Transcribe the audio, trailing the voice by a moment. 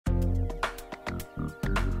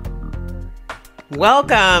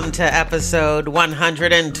Welcome to episode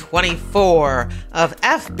 124 of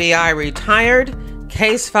FBI Retired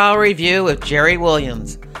Case File Review with Jerri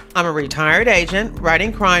Williams. I'm a retired agent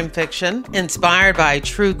writing crime fiction inspired by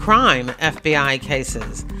true crime FBI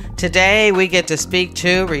cases. Today we get to speak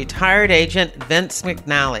to retired agent Vince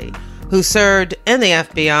McNally, who served in the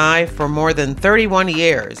FBI for more than 31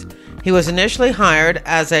 years. He was initially hired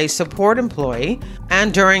as a support employee,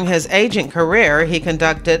 and during his agent career, he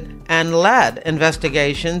conducted and led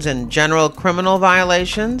investigations in general criminal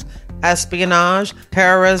violations, espionage,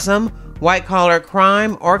 terrorism, white-collar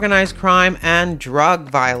crime, organized crime, and drug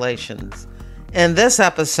violations. In this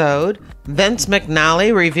episode, Vince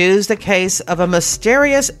McNally reviews the case of a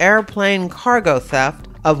mysterious airplane cargo theft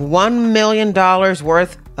of $1 million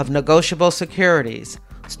worth of negotiable securities,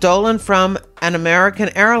 stolen from an American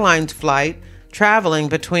Airlines flight traveling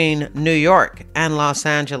between New York and Los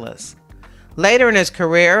Angeles. Later in his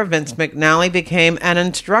career, Vince McNally became an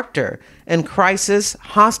instructor in crisis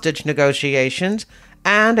hostage negotiations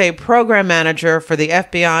and a program manager for the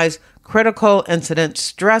FBI's critical incident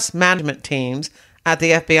stress management teams at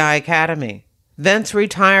the FBI Academy. Vince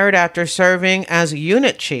retired after serving as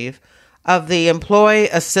unit chief of the Employee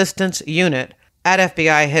Assistance Unit at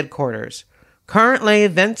FBI headquarters. Currently,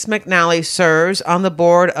 Vince McNally serves on the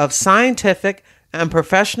board of scientific and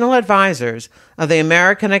professional advisors of the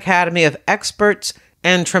American Academy of Experts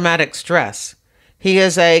in Traumatic Stress. He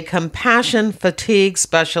is a compassion fatigue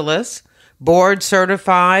specialist, board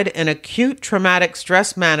certified in acute traumatic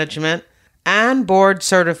stress management, and board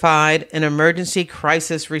certified in emergency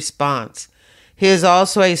crisis response. He is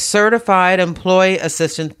also a certified employee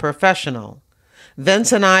assistant professional.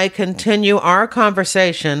 Vince and I continue our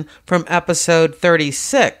conversation from episode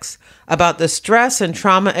 36 about the stress and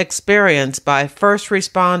trauma experienced by first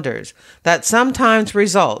responders that sometimes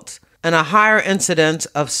results in a higher incidence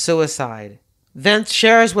of suicide. Vince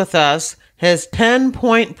shares with us his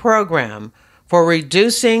 10-point program for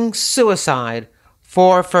reducing suicide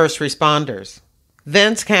for first responders.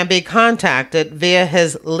 Vince can be contacted via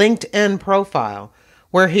his LinkedIn profile,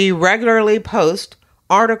 where he regularly posts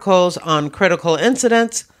articles on critical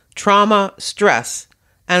incidents, trauma, stress,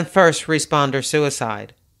 and first responder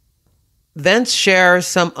suicide. Vince shares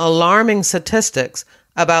some alarming statistics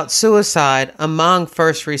about suicide among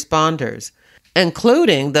first responders,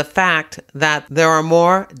 including the fact that there are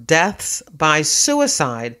more deaths by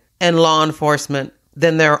suicide in law enforcement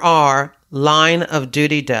than there are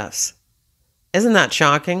line-of-duty deaths. Isn't that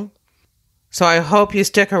shocking? So I hope you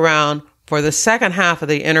stick around for the second half of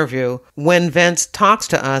the interview when Vince talks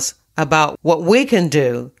to us about what we can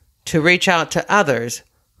do to reach out to others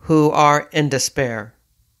who are in despair.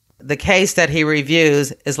 The case that he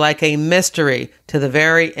reviews is like a mystery to the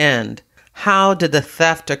very end. How did the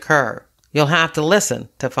theft occur? You'll have to listen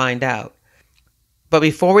to find out. But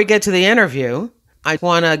before we get to the interview, I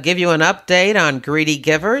want to give you an update on Greedy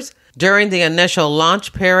Givers. During the initial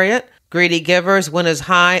launch period, Greedy Givers went as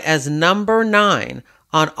high as number 9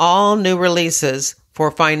 on all new releases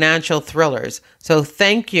for financial thrillers. So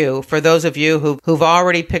thank you for those of you who've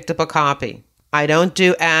already picked up a copy. I don't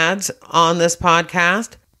do ads on this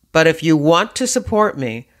podcast, but if you want to support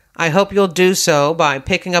me, I hope you'll do so by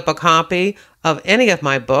picking up a copy of any of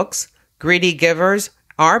my books. Greedy Givers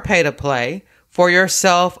are pay to play for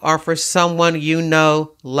yourself or for someone you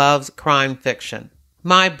know loves crime fiction.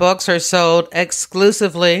 My books are sold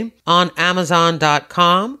exclusively on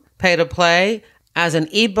Amazon.com, pay to play, as an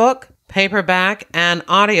ebook, paperback, and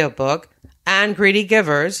audiobook, and Greedy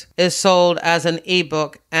Givers is sold as an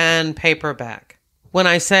ebook and paperback. When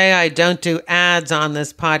I say I don't do ads on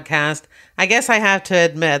this podcast, I guess I have to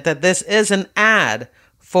admit that this is an ad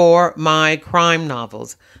for my crime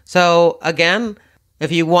novels. So again,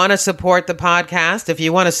 if you want to support the podcast, if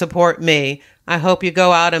you want to support me, I hope you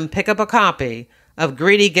go out and pick up a copy of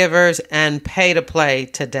Greedy Givers and Pay to Play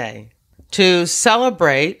today. To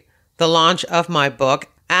celebrate the launch of my book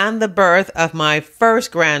and the birth of my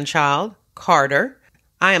first grandchild, Carter,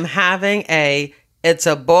 I am having a It's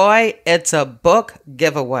a Boy, It's a Book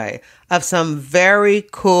giveaway of some very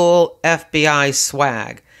cool FBI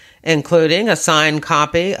swag, including a signed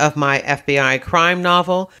copy of my FBI crime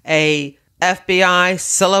novel, a FBI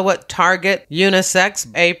silhouette target unisex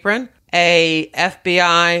apron, a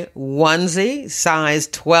FBI onesie size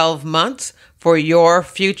 12 months for your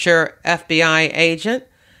future FBI agent,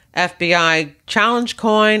 FBI challenge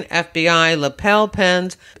coin, FBI lapel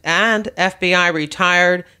pins, and FBI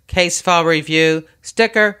retired case file review,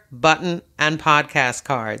 sticker, button, and podcast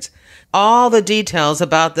cards. All the details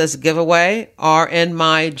about this giveaway are in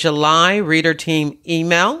my July Reader Team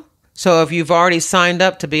email. So if you've already signed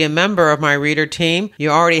up to be a member of my reader team, you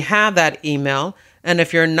already have that email. And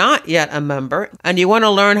if you're not yet a member and you want to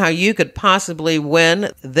learn how you could possibly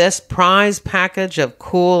win this prize package of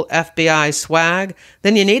cool FBI swag,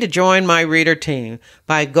 then you need to join my reader team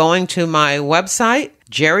by going to my website,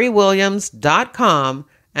 jerriwilliams.com,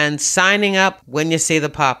 and signing up when you see the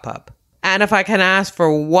pop-up. And if I can ask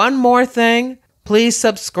for one more thing, please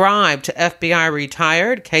subscribe to FBI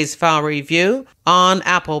Retired Case File Review on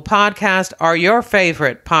Apple Podcast or your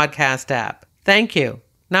favorite podcast app. Thank you.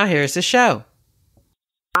 Now here's the show.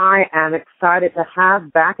 I am excited to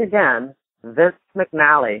have back again Vince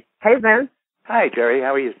McNally. Hey, Vince. Hi, Jerry.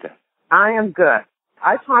 How are you today? I am good.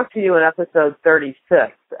 I talked to you in episode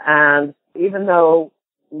 36, and even though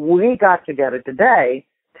we got together today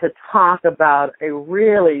to talk about a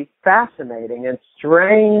really fascinating and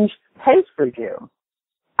strange case review,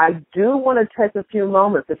 I do want to take a few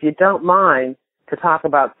moments, if you don't mind, to talk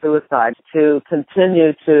about suicide, to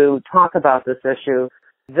continue to talk about this issue.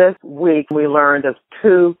 This week, we learned of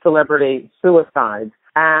 2 celebrity suicides.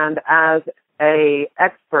 And as an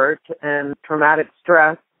expert in traumatic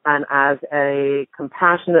stress and as a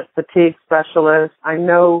compassionate fatigue specialist, I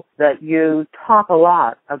know that you talk a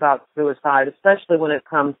lot about suicide, especially when it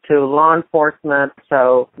comes to law enforcement.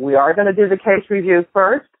 So we are going to do the case review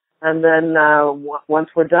first. And then once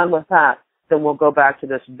we're done with that, then we'll go back to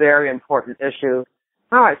this very important issue.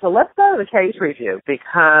 All right, so let's go to the case review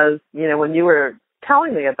because, when you were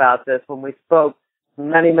telling me about this when we spoke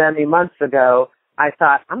many, many months ago, I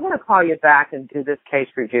thought, I'm going to call you back and do this case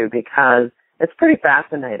review because it's pretty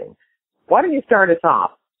fascinating. Why don't you start us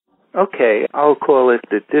off? Okay, I'll call it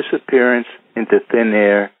the disappearance into thin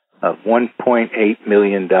air of $1.8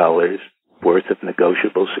 million worth of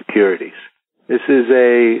negotiable securities. This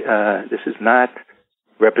is not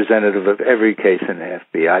representative of every case in the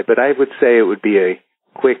FBI, but I would say it would be a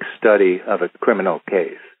quick study of a criminal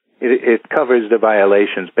case. It covers the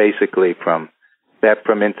violations basically from theft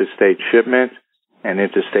from interstate shipment and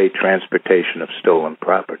interstate transportation of stolen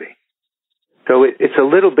property. So it's a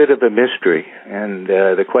little bit of a mystery, and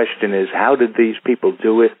the question is, how did these people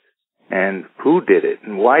do it, and who did it,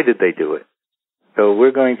 and why did they do it? So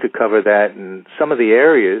we're going to cover that, and some of the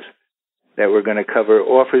areas that we're going to cover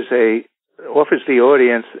offers the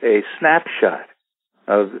audience a snapshot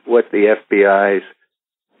of what the FBI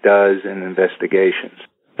does in investigations,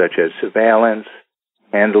 such as surveillance,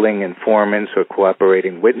 handling informants or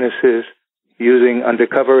cooperating witnesses, using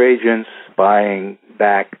undercover agents, buying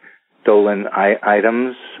back stolen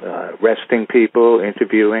items, arresting people,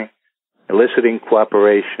 interviewing, eliciting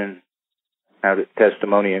cooperation,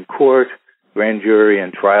 testimony in court, grand jury,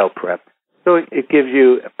 and trial prep. So it gives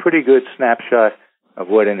you a pretty good snapshot of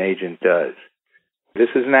what an agent does. This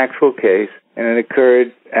is an actual case, and it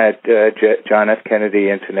occurred at John F. Kennedy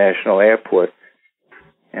International Airport.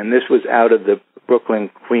 And this was out of the Brooklyn,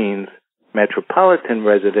 Queens Metropolitan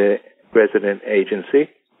Resident Agency,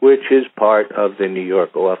 which is part of the New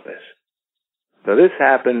York office. So this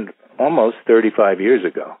happened almost 35 years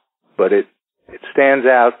ago, but it stands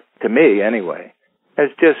out, to me anyway, as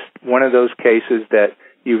just one of those cases that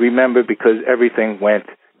you remember because everything went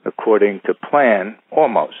according to plan,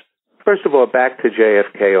 almost. First of all, back to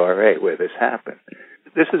JFK-RA, where this happened.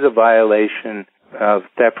 This is a violation of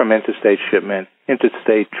theft from interstate shipment,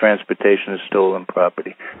 interstate transportation of stolen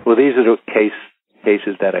property. Well, these are the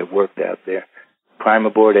cases that I worked out there. Crime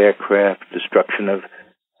aboard aircraft, destruction of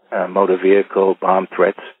motor vehicle, bomb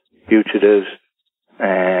threats, fugitives,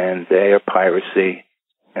 and air piracy,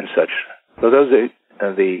 and such. So those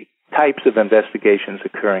are the types of investigations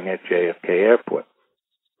occurring at JFK Airport.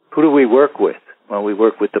 Who do we work with? Well, we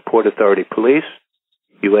work with the Port Authority Police,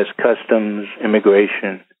 U.S. Customs,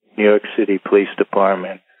 Immigration, New York City Police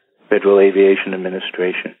Department, Federal Aviation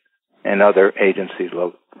Administration, and other agencies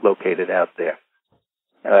located out there.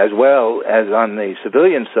 As well as on the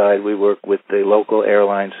civilian side, we work with the local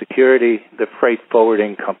airline security, the freight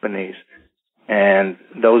forwarding companies, and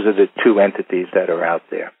those are the 2 entities that are out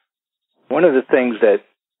there. One of the things that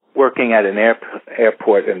working at an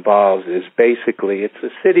airport involves is basically it's a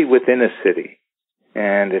city within a city,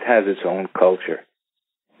 and it has its own culture.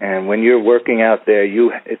 And when you're working out there,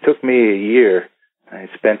 it took me a year. I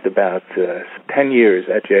spent about 10 years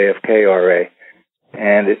at JFK-RA,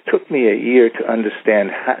 and it took me a year to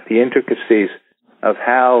understand the intricacies of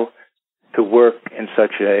how to work in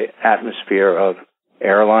such an atmosphere of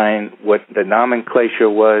airline, what the nomenclature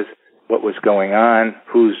was, what was going on,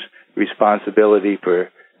 whose responsibility for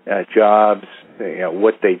jobs,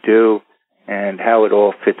 what they do, and how it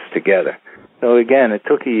all fits together. So again, it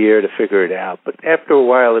took a year to figure it out, but after a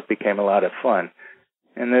while it became a lot of fun.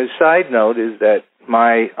 And the side note is that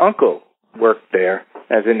my uncle worked there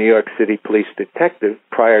as a New York City police detective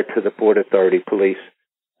prior to the Port Authority police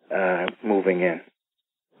moving in.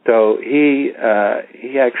 So he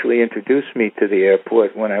actually introduced me to the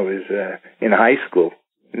airport when I was in high school,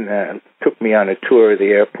 and took me on a tour of the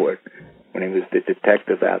airport when he was the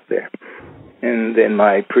detective out there. And in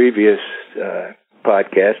my previous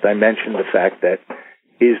podcast, I mentioned the fact that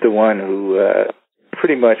he's the one who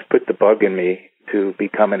pretty much put the bug in me to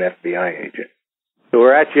become an FBI agent. So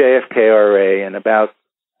we're at JFKRA, and about,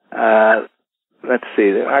 I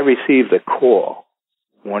received a call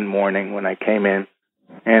one morning when I came in,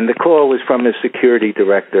 and the call was from the security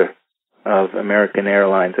director of American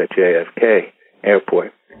Airlines at JFK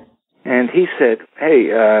Airport. And he said, hey,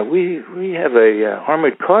 we have a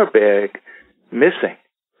armored car bag missing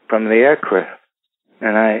from the aircraft.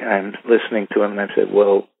 And I'm listening to him, and I said,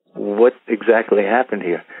 well, what exactly happened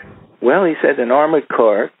here? Well, he said an armored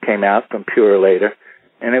car came out from Purelator,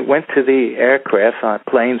 and it went to the aircraft on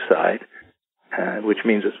plane side, which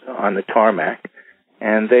means it's on the tarmac,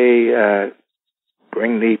 and they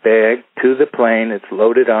bring the bag to the plane. It's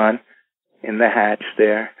loaded on in the hatch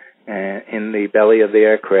there, in the belly of the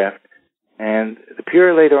aircraft, and the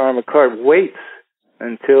Purelator armored car waits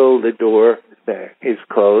until the door is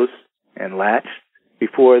closed and latched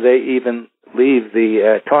before they even leave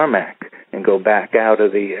the tarmac and go back out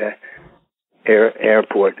of the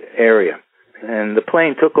airport area. And the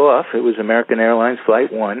plane took off. It was American Airlines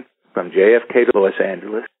Flight 1 from JFK to Los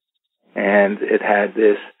Angeles, and it had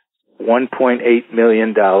this $1.8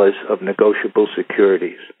 million of negotiable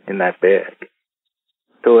securities in that bag.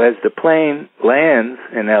 So as the plane lands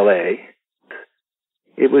in L.A.,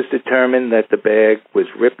 it was determined that the bag was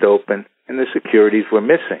ripped open and the securities were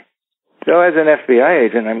missing. So as an FBI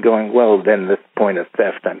agent, I'm going, well, then the point of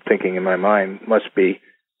theft, I'm thinking in my mind, must be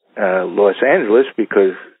Los Angeles,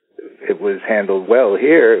 because it was handled well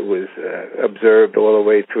here. It was observed all the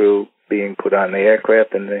way through being put on the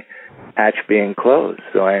aircraft and the hatch being closed.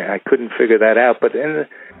 So I couldn't figure that out. But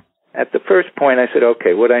at the first point, I said,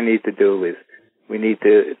 okay, what I need to do is we need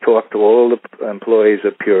to talk to all the employees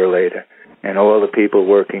of Purelator and all the people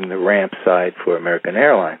working the ramp side for American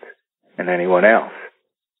Airlines and anyone else.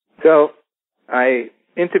 So I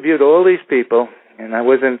interviewed all these people, and I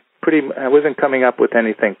wasn't coming up with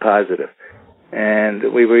anything positive.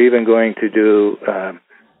 And we were even going to do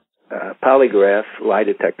polygraph lie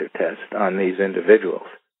detector test on these individuals.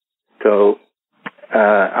 So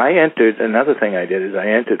another thing I did is I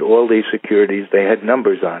entered all these securities, they had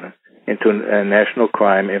numbers on them, into a National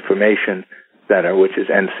Crime Information Center, which is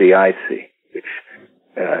NCIC, which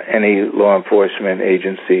any law enforcement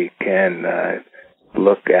agency can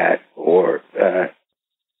look at or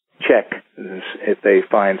check if they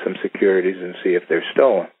find some securities and see if they're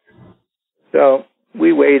stolen. So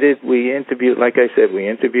we waited. We interviewed, like I said, we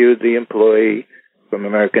interviewed the employee from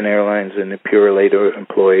American Airlines and the Purelator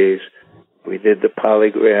employees. We did the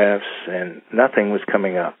polygraphs, and nothing was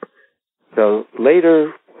coming up. So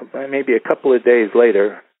later, maybe a couple of days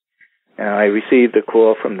later, I received a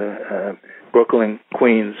call from the Brooklyn,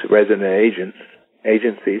 Queens resident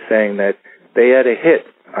agency saying that they had a hit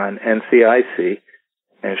on NCIC,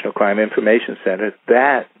 National Crime Information Center,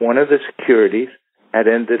 that one of the securities had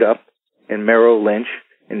ended up in Merrill Lynch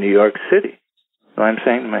in New York City. So I'm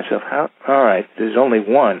saying to myself, all right, there's only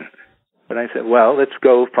one. But I said, well, let's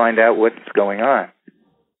go find out what's going on.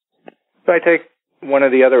 So I take one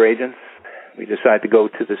of the other agents. We decide to go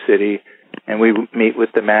to the city, and we meet with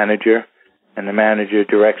the manager, and the manager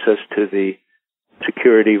directs us to the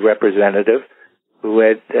security representative who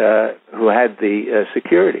had the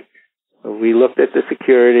security. We looked at the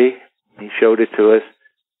security. He showed it to us,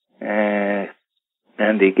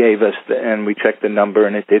 and he gave us and we checked the number,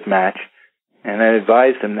 and it did match. And I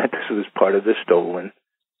advised him that this was part of the stolen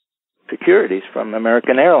securities from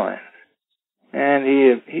American Airlines.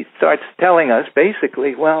 And he starts telling us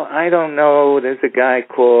basically, well, I don't know. There's a guy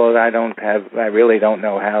called. I really don't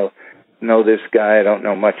know this guy. I don't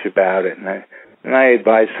know much about it. And I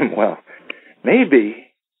advised him, well, maybe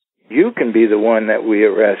you can be the one that we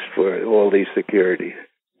arrest for all these securities.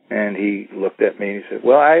 And he looked at me and he said,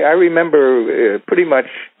 well, I remember pretty much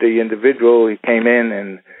the individual. He came in,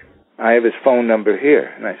 and I have his phone number here.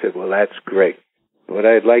 And I said, well, that's great. What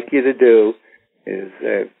I'd like you to do is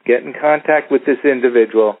get in contact with this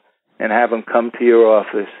individual and have him come to your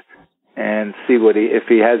office and see if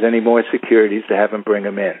he has any more securities, to have him bring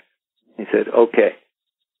them in. He said, okay.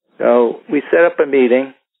 So we set up a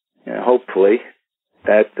meeting, hopefully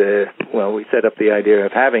we set up the idea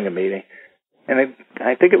of having a meeting. And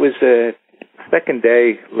I think it was the second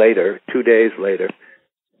day later, 2 days later,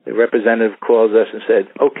 the representative calls us and said,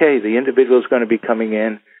 okay, the individual is going to be coming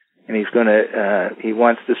in, and he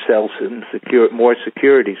wants to sell some more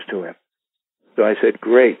securities to him. So I said,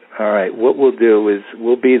 great. All right. What we'll do is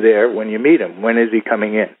we'll be there when you meet him. When is he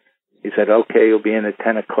coming in? He said, okay, he'll be in at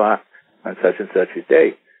 10 o'clock on such and such a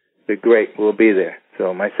day. I said, great. We'll be there.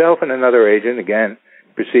 So myself and another agent, again,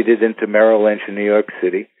 proceeded into Merrill Lynch in New York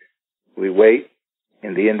City. We wait,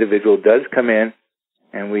 and the individual does come in,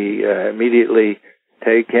 and we immediately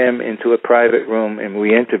take him into a private room and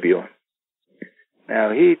we interview him.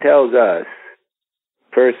 Now, he tells us,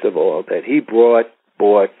 first of all, that he bought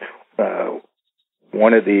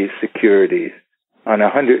one of these securities on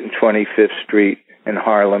 125th Street in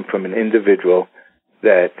Harlem from an individual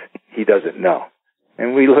that he doesn't know.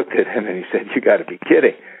 And we looked at him and he said, you got to be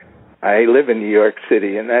kidding. I live in New York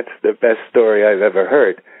City, and that's the best story I've ever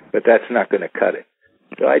heard, but that's not going to cut it.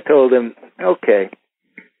 So I told him, okay,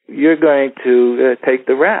 you're going to take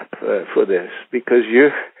the rap for this because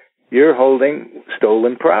you're holding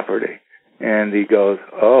stolen property. And he goes,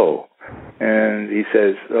 oh. And he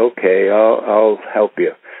says, okay, I'll help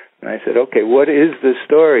you. And I said, okay, what is the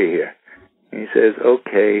story here? And he says,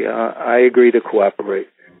 okay, I agree to cooperate.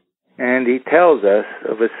 And he tells us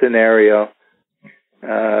of a scenario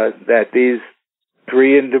that these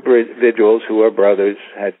three individuals who are brothers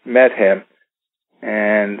had met him,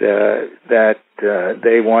 and that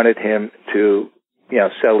they wanted him to,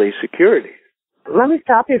 sell these securities. Let me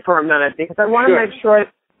stop you for a minute because I want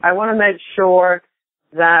to make sure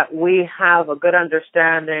that we have a good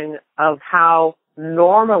understanding of how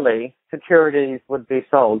normally securities would be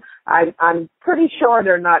sold. I'm pretty sure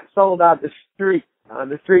they're not sold out on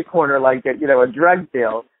the street corner like a drug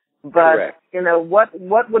deal. But correct.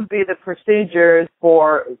 What would be the procedures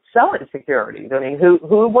for selling securities? I mean,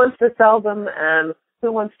 who wants to sell them and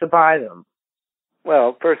who wants to buy them?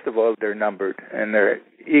 Well, first of all, they're numbered and they're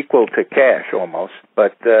equal to cash almost,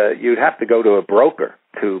 but you'd have to go to a broker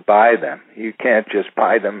to buy them. You can't just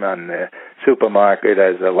buy them on the supermarket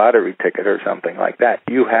as a lottery ticket or something like that.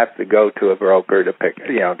 You have to go to a broker to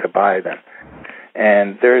to buy them.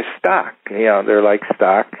 And they're stock, they're like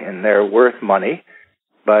stock and they're worth money,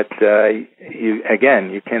 but you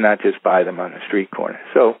cannot just buy them on the street corner.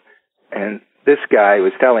 So, and this guy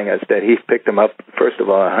was telling us that he picked them up, first of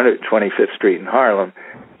all, 125th Street in Harlem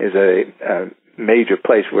is a major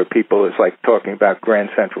place where people is like talking about Grand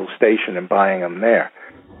Central Station and buying them there.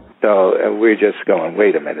 So we're just going,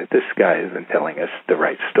 wait a minute, this guy isn't telling us the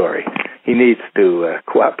right story. He needs to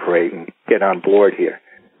cooperate and get on board here.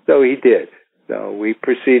 So he did. So we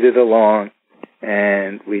proceeded along,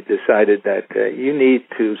 and we decided that you need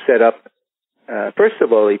to set up, first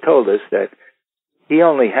of all, he told us that he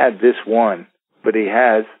only had this one, but he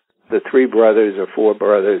has the three brothers or four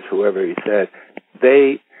brothers, whoever he said,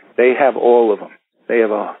 they have all of them. They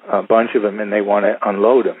have a bunch of them, and they want to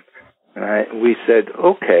unload them. And we said,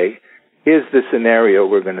 okay, here's the scenario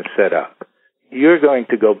we're going to set up. You're going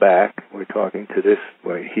to go back. We're talking to this.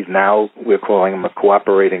 We're calling him a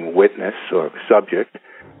cooperating witness or subject.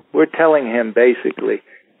 We're telling him basically,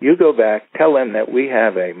 you go back, tell him that we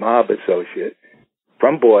have a mob associate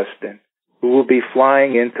from Boston who will be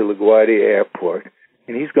flying into LaGuardia Airport,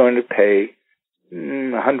 and he's going to pay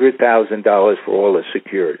 $100,000 for all the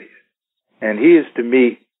securities. And he is to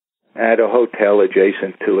meet at a hotel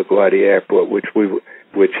adjacent to LaGuardia Airport,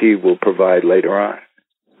 which he will provide later on.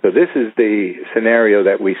 So this is the scenario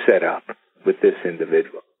that we set up with this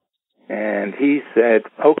individual. And he said,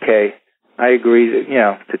 okay, I agree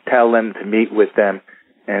to tell them to meet with them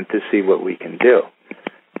and to see what we can do.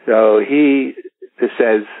 So he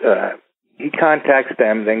says, he contacts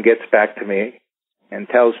them, then gets back to me and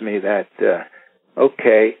tells me that,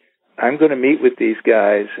 okay, I'm going to meet with these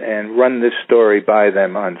guys and run this story by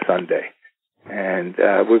them on Sunday. And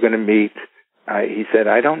we're going to meet. He said,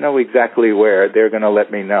 I don't know exactly where. They're going to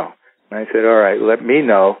let me know. And I said, all right, let me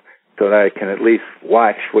know so that I can at least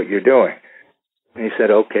watch what you're doing. And he said,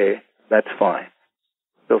 okay, that's fine.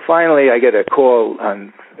 So finally I get a call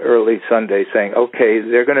on early Sunday saying, okay,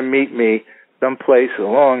 they're going to meet me someplace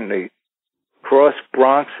along the Cross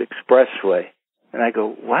Bronx Expressway. And I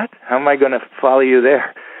go, what? How am I going to follow you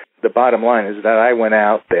there? The bottom line is that I went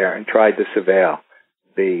out there and tried to surveil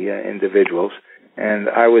the individuals. And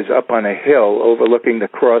I was up on a hill overlooking the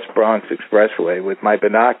Cross Bronx Expressway with my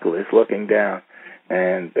binoculars looking down.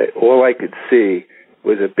 And all I could see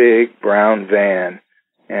was a big brown van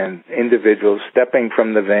and individuals stepping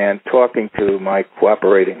from the van talking to my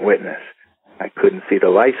cooperating witness. I couldn't see the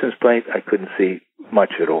license plate. I couldn't see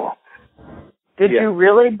much at all. Did you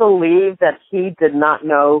really believe that he did not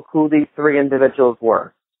know who these three individuals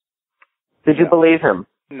were? Did you believe him?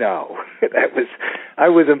 No, I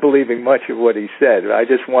wasn't believing much of what he said. I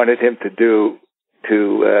just wanted him to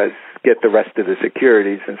get the rest of the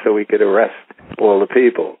securities, and so we could arrest all the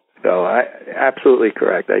people. So absolutely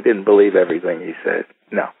correct. I didn't believe everything he said.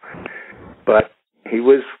 No, but he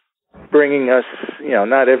was bringing us.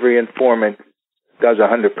 Not every informant does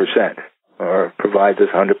 100% or provides us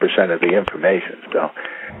 100% of the information. So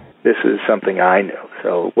this is something I knew.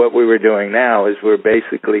 So what we were doing now is we're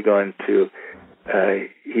basically going to.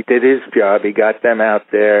 He did his job. He got them out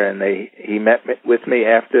there, and he met with me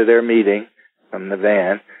after their meeting from the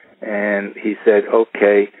van, and he said,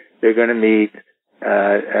 okay, they're going to meet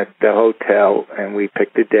at the hotel, and we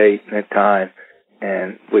picked a date and a time,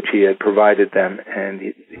 and which he had provided them,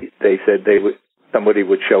 and they said somebody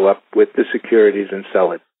would show up with the securities and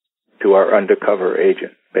sell it to our undercover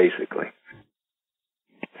agent, basically.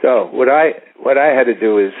 So what I had to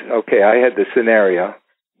do is, okay, I had the scenario.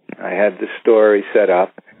 I had the story set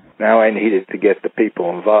up. Now I needed to get the people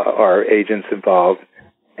involved, our agents involved,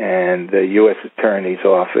 and the U.S. Attorney's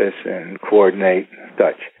Office, and coordinate and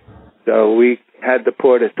such. So we had the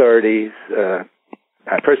port authorities.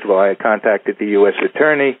 First of all, I contacted the U.S.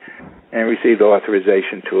 Attorney and received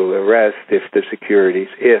authorization to arrest if the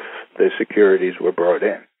securities were brought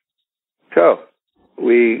in. So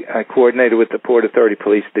I coordinated with the Port Authority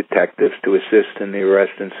police detectives to assist in the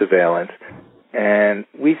arrest and surveillance. And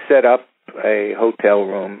we set up a hotel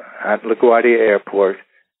room at LaGuardia Airport,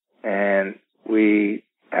 and we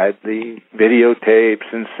had the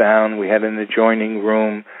videotapes and sound. We had an adjoining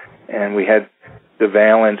room, and we had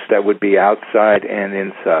surveillance that would be outside and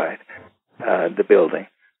inside the building.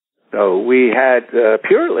 So we had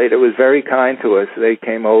Purelator was very kind to us. They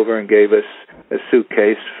came over and gave us a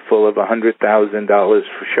suitcase full of $100,000 for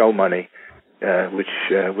show money, which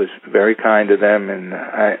was very kind of them. And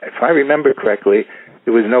if I remember correctly,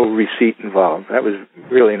 there was no receipt involved. That was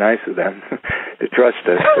really nice of them to trust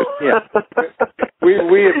us. But,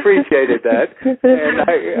 we appreciated that,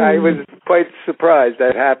 and I was quite surprised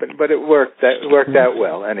that happened. But it worked out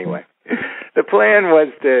well anyway. The plan was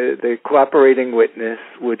the cooperating witness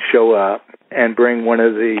would show up and bring one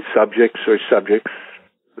of the subjects,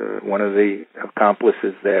 one of the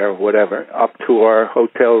accomplices there, or whatever, up to our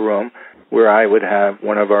hotel room, where I would have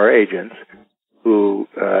one of our agents who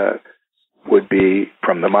would be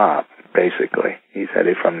from the mob, basically. He said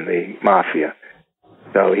he's from the mafia.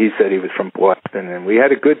 So he said he was from Boston, and we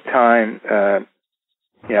had a good time,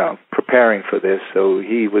 preparing for this. So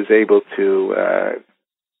he was able to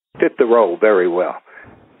fit the role very well.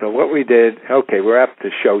 So what we did, okay, we're up to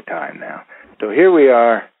showtime now. So here we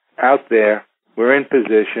are out there. We're in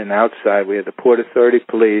position outside. We have the Port Authority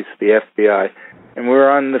police, the FBI, and we're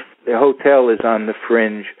on the hotel is on the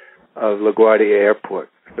fringe of LaGuardia Airport.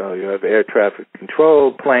 So you have air traffic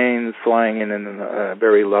control, planes flying in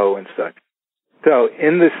very low and such. So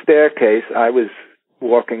in the staircase, I was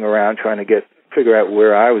walking around trying to figure out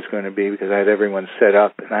where I was going to be because I had everyone set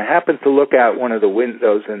up. And I happened to look out one of the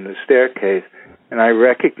windows in the staircase, and I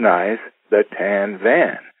recognized the tan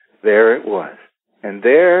van. There it was. And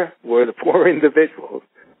there were the four individuals,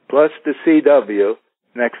 plus the CW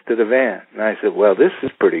next to the van. And I said, well, this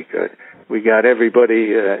is pretty good. We got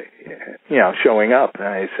everybody, showing up. And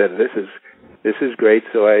I said, this is great.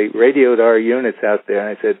 So I radioed our units out there,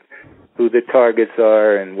 and I said who the targets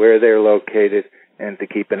are and where they're located and to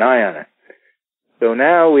keep an eye on it. So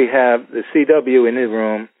now we have the CW in the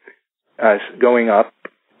room, going up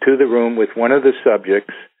to the room with one of the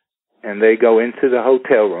subjects, and they go into the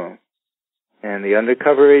hotel room. And the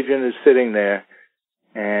undercover agent is sitting there,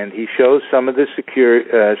 and he shows some of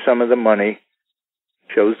the money,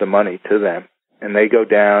 shows the money to them, and they go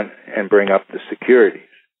down and bring up the securities.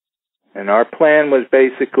 And our plan was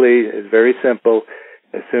basically, is very simple.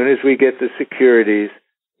 As soon as we get the securities,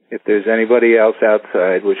 if there's anybody else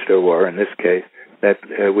outside, which there were in this case, that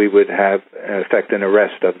we would have effect an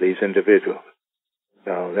arrest of these individuals.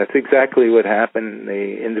 So that's exactly what happened.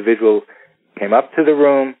 The individual came up to the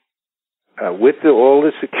room with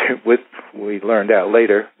we learned out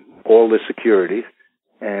later, all the securities,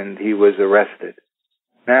 and he was arrested.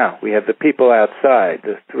 Now, we have the people outside,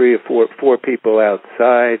 the four people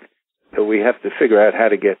outside, so we have to figure out how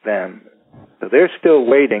to get them. So they're still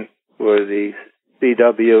waiting for the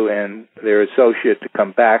CW and their associate to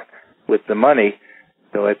come back with the money.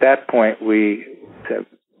 So at that point, we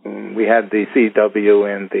had the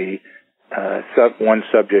CW and the one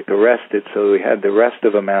subject arrested, so we had the rest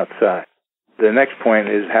of them outside. The next point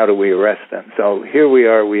is how do we arrest them? So here we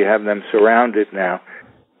are, we have them surrounded now.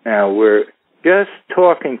 Now we're just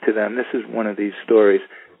talking to them. This is one of these stories.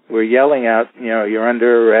 We're yelling out, you're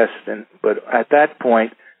under arrest, but at that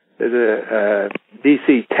point, a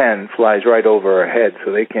DC-10 flies right over our head,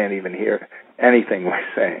 so they can't even hear anything we're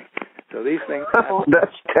saying. So these things Oh,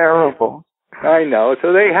 that's terrible. I know.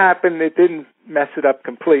 So they happened. It didn't mess it up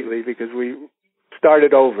completely because we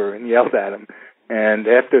started over and yelled at them. And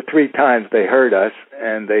after 3 times, they heard us,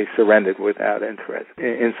 and they surrendered without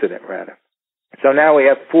incident. So now we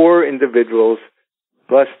have 4 individuals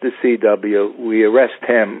plus the CW. We arrest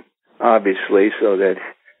him, obviously, so that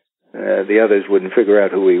the others wouldn't figure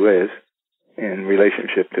out who he was in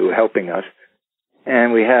relationship to helping us.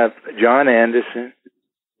 And we have John Anderson.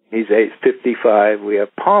 He's age 55. We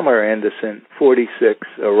have Palmer Anderson, 46.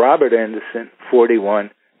 Robert Anderson,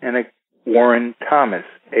 41. And a Warren Thomas,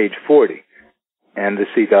 age 40. And the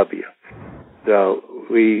CW. So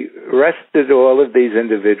we arrested all of these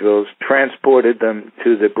individuals, transported them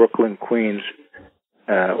to the Brooklyn, Queens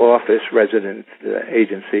office, residence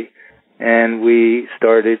agency, and we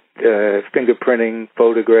started fingerprinting,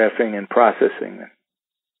 photographing, and processing them.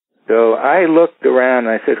 So I looked around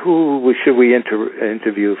and I said, who should we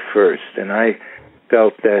interview first? And I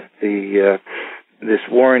felt that this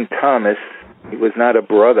Warren Thomas, he was not a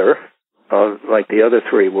brother like the other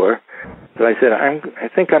 3 were. So I said, I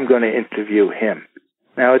think I'm going to interview him.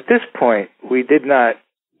 Now, at this point, we did not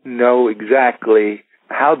know exactly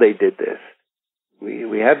how they did this.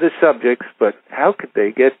 We had the subjects, but how could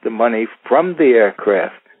they get the money from the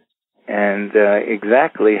aircraft? And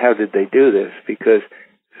exactly how did they do this? Because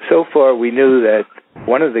so far we knew that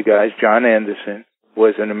one of the guys, John Anderson,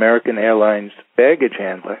 was an American Airlines baggage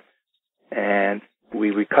handler. And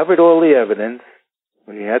we recovered all the evidence.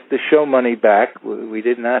 We had to show money back. We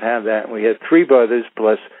did not have that. We had 3 brothers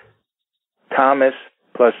plus Thomas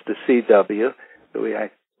plus the CW. So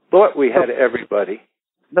I thought we had everybody.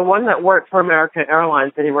 The one that worked for American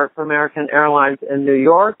Airlines, did he work for American Airlines in New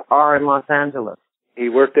York or in Los Angeles? He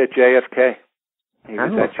worked at JFK.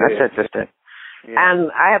 That's interesting. Yeah. And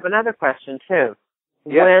I have another question, too.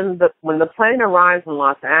 Yeah. When the plane arrives in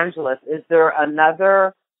Los Angeles, is there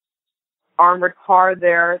another armored car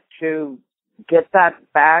there to get that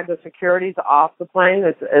bag of securities off the plane?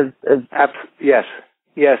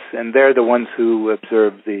 Yes, and they're the ones who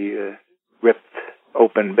observed the ripped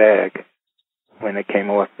open bag when it came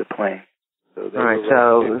off the plane. So all right.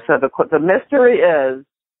 So the mystery is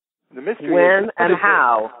when and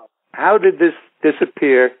how. How did this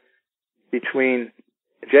disappear between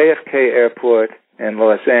JFK Airport and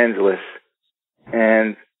Los Angeles,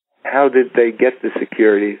 and how did they get the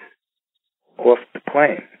securities off the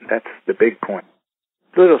plane? That's the big point.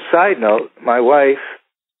 Little side note, my wife,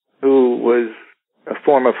 who was a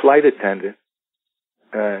former flight attendant,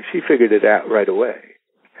 she figured it out right away.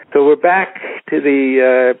 So we're back to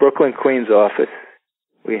the Brooklyn, Queens office.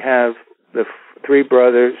 We have the 3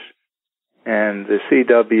 brothers and the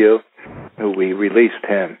CW, who we released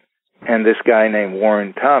him, and this guy named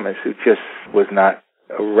Warren Thomas, who just was not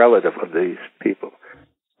a relative of these people.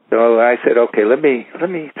 So I said, okay, let me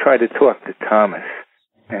try to talk to Thomas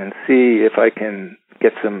and see if I can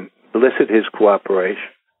elicit his cooperation.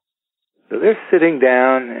 So they're sitting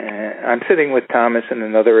down, and I'm sitting with Thomas and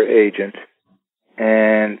another agent,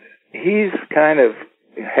 and he's kind of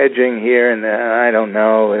hedging here and I don't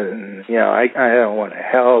know, and I don't want to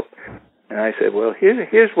help. And I said, well,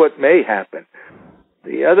 here's what may happen.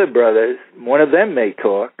 The other brothers, one of them may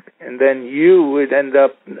talk, and then you would end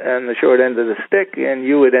up on the short end of the stick, and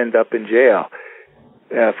you would end up in jail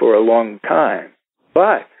for a long time.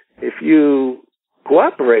 But if you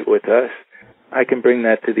cooperate with us, I can bring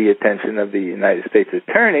that to the attention of the United States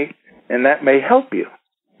Attorney, and that may help you.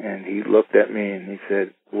 And he looked at me and he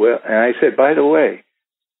said, well, and I said, by the way,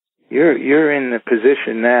 you're in a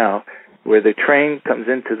position now where the train comes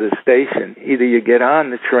into the station. Either you get on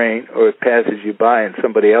the train or it passes you by and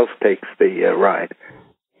somebody else takes the ride.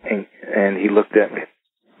 And he looked at me.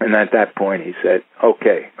 And at that point he said,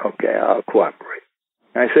 okay, I'll cooperate.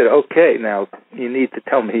 And I said, okay, now you need to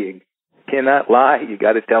tell me, you cannot lie. You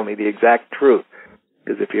got to tell me the exact truth.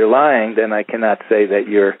 Because if you're lying, then I cannot say that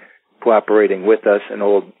you're cooperating with us and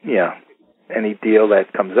any deal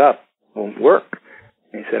that comes up won't work.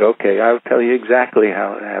 And he said, okay, I'll tell you exactly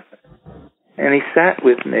how it happened. And he sat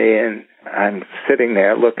with me, and I'm sitting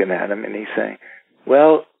there looking at him, and he's saying,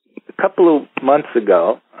 well, a couple of months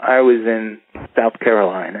ago, I was in South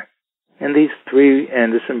Carolina, and these 3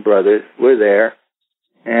 Anderson brothers were there,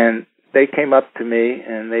 and they came up to me,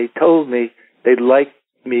 and they told me they'd like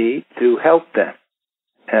me to help them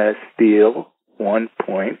steal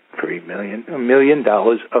 $1.3 million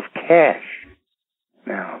of cash.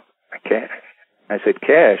 Now, cash. I said,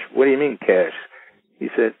 cash? What do you mean cash? He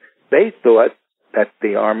said, they thought that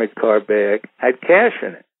the armored car bag had cash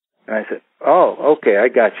in it. And I said, oh, okay, I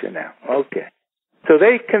got you now. Okay. So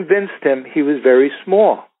they convinced him he was very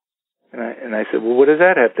small. And I said, well, what does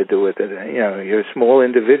that have to do with it? You're a small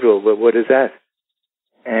individual, but what is that?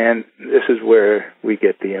 And this is where we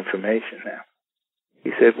get the information now.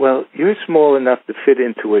 He said, well, you're small enough to fit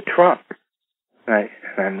into a trunk. And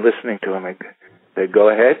I'm listening to him. I said, go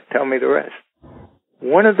ahead, tell me the rest.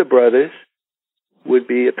 One of the brothers would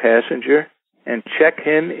be a passenger and check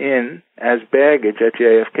him in as baggage at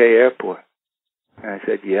JFK Airport. And I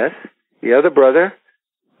said, yes. The other brother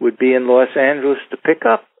would be in Los Angeles to pick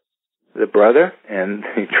up the brother and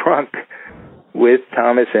the trunk with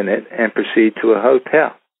Thomas in it and proceed to a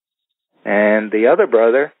hotel. And the other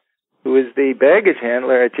brother, who is the baggage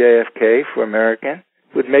handler at JFK for American,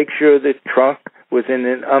 would make sure the trunk was in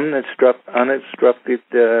an unobstructed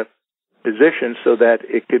position so that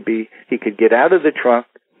he could get out of the trunk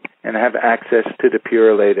and have access to the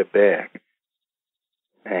Purolator bag.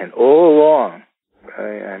 And all along,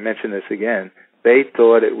 I mention this again, they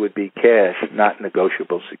thought it would be cash, not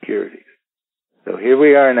negotiable securities. So here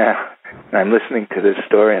we are now, and I'm listening to this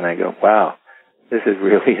story, and I go, wow, this is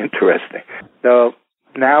really interesting. So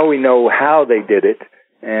now we know how they did it,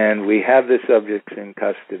 and we have the subjects in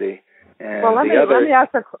custody. And well, let me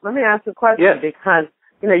ask a question, yes. Because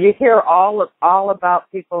you hear all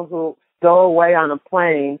about people who stow away on a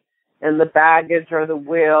plane and the baggage or the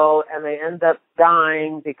wheel, and they end up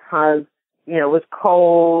dying because it was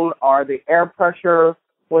cold or the air pressure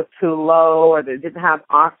was too low or they didn't have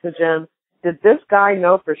oxygen. Did this guy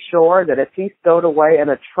know for sure that if he stowed away in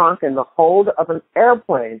a trunk in the hold of an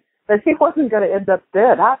airplane, that he wasn't going to end up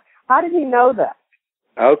dead? How did he know that?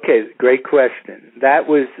 Okay, great question. That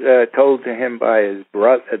was told to him by his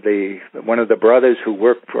brother, one of the brothers who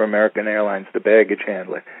worked for American Airlines, the baggage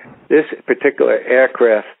handler. This particular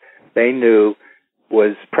aircraft, they knew,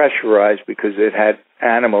 was pressurized because it had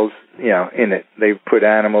animals, in it. They put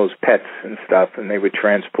animals, pets and stuff, and they would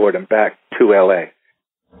transport them back to L.A.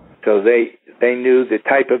 So they knew the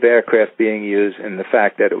type of aircraft being used and the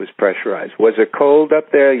fact that it was pressurized. Was it cold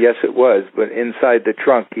up there? Yes, it was. But inside the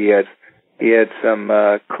trunk, he had some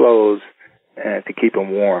clothes to keep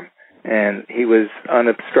him warm. And he was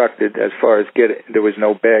unobstructed as far as there was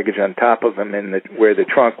no baggage on top of him where the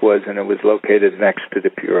trunk was, and it was located next to the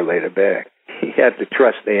Purolator bag. He had to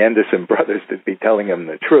trust the Anderson brothers to be telling him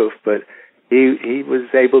the truth, but he was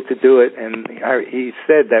able to do it. And he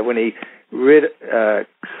said that when he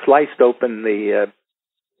sliced open the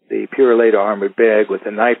Purolator armored bag with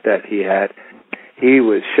the knife that he had, he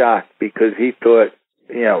was shocked because he thought,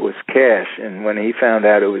 it was cash. And when he found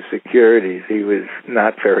out it was securities, he was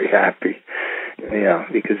not very happy,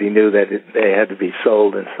 because he knew that they had to be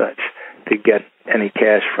sold and such to get any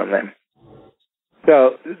cash from them.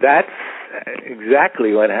 So that's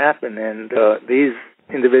exactly what happened. And these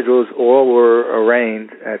individuals all were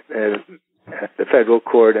arraigned at the federal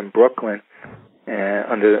court in Brooklyn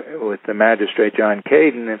with the magistrate John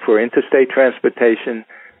Caden for interstate transportation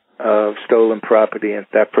of stolen property and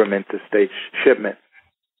theft from interstate shipment.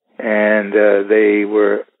 And they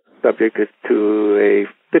were subjected to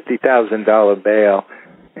a $50,000 bail,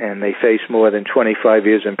 and they faced more than 25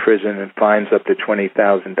 years in prison and fines up to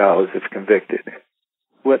 $20,000 if convicted.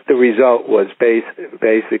 What the result was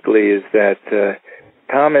basically is that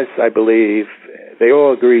Thomas, I believe, they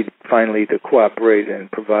all agreed finally to cooperate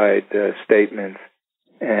and provide statements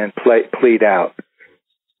and plead out.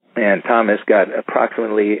 And Thomas got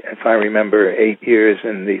approximately, if I remember, 8 years,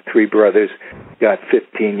 and the three brothers got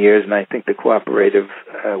 15 years, and I think the cooperative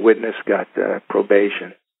witness got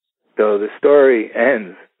probation. So the story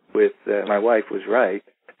ends with my wife was right.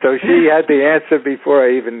 So she had the answer before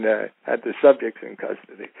I even had the subjects in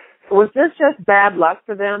custody. Was this just bad luck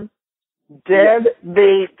for them? Did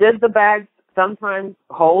the bags sometimes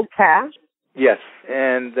hold cash? Yes,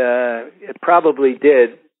 and it probably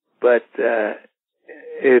did, but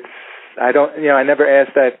I never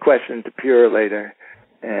asked that question to Purolator,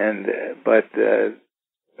 but it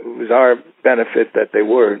was our benefit that they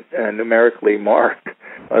were numerically marked,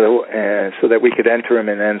 so that we could enter them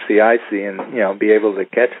in NCIC and be able to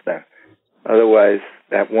catch them. Otherwise,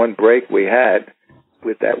 that one break we had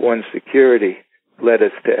with that one security led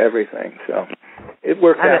us to everything. So it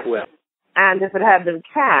worked out well. And if it had been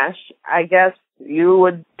cash, I guess you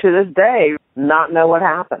would, to this day, not know what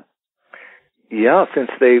happened. Yeah, since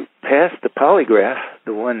they passed the polygraph,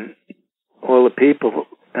 all the people,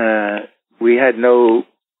 we had no,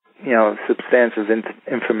 substantive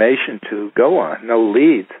information to go on, no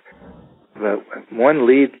leads. But one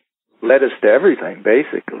lead led us to everything,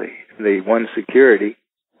 basically. The one security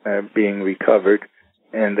being recovered,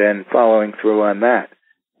 and then following through on that.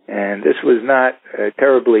 And this was not a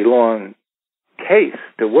terribly long case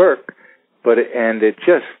to work, but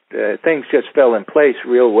things just fell in place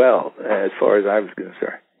real well as far as I was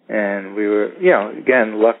concerned. And we were,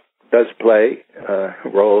 again, luck does play a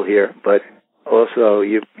role here, but also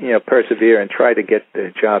you persevere and try to get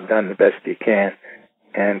the job done the best you can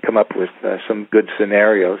and come up with some good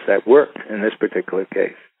scenarios that worked in this particular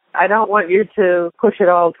case. I don't want you to push it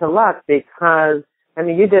all to luck because,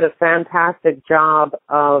 you did a fantastic job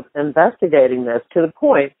of investigating this to the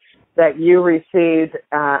point that you received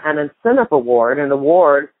an incentive award, an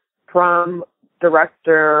award from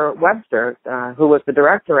Director Webster, who was the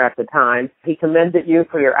director at the time. He commended you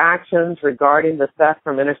for your actions regarding the theft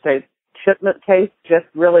from interstate shipment case, just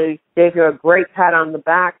really gave you a great pat on the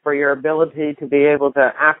back for your ability to be able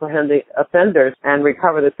to apprehend the offenders and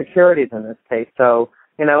recover the securities in this case. So,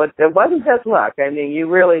 it wasn't just luck. You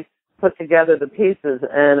really put together the pieces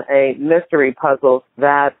in a mystery puzzle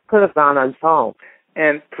that could have gone unsolved.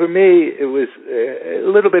 And for me, it was a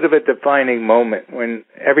little bit of a defining moment when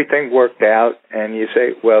everything worked out and you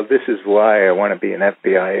say, well, this is why I want to be an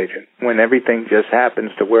FBI agent, when everything just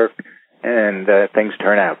happens to work and things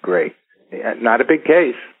turn out great. Not a big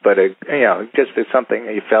case, but, just something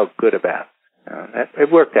that you felt good about.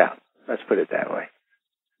 It worked out. Let's put it that way.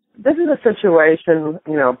 This is a situation,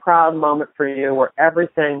 proud moment for you where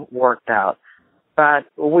everything worked out. But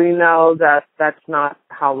we know that that's not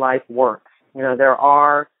how life works. There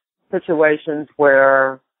are situations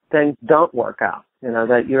where things don't work out,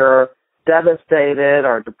 that you're devastated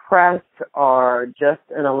or depressed or just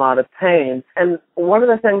in a lot of pain. And one of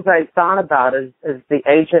the things I thought about is the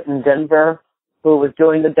agent in Denver who was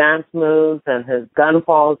doing the dance moves and his gun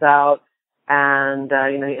falls out and,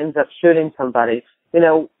 he ends up shooting somebody. When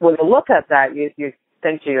you look at that, you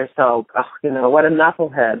think to yourself, what a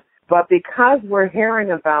knucklehead. But because we're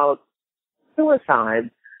hearing about suicide,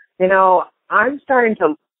 I'm starting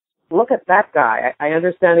to look at that guy. I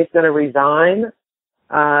understand he's going to resign,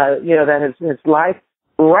 that his life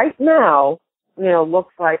right now,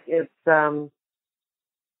 looks like it's,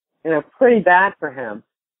 pretty bad for him.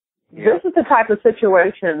 Yeah. This is the type of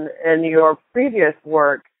situation in your previous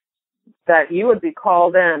work that you would be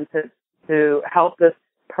called in to help this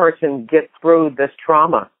person get through this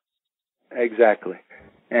trauma. Exactly.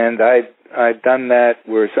 And I'd done that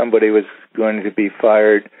where somebody was going to be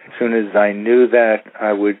fired. As soon as I knew that,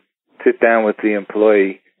 I would sit down with the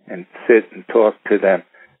employee and sit and talk to them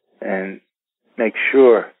and make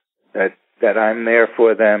sure that I'm there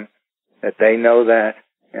for them, that they know that,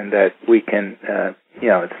 and that we can,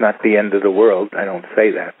 it's not the end of the world. I don't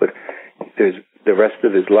say that, but there's the rest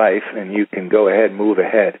of his life, and you can go ahead, move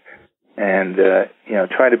ahead, and,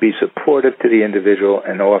 try to be supportive to the individual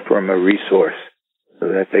and offer him a resource so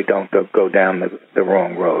that they don't go down the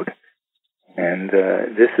wrong road. And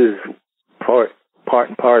this is part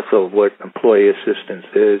and parcel of what employee assistance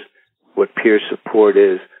is, what peer support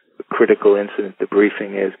is, what critical incident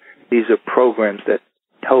debriefing is. These are programs that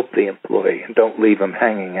help the employee and don't leave them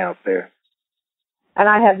hanging out there. And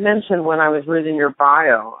I had mentioned when I was reading your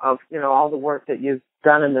bio of, all the work that you've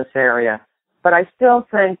done in this area. But I still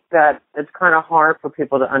think that it's kind of hard for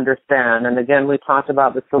people to understand. And again, we talked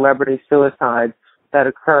about the celebrity suicides that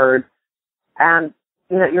occurred. And,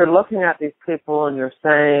 you're looking at these people and you're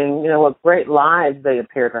saying, what great lives they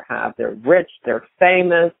appear to have. They're rich, they're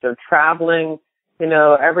famous, they're traveling.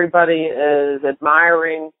 Everybody is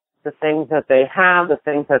admiring the things that they have, the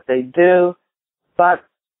things that they do. But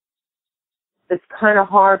it's kind of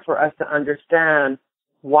hard for us to understand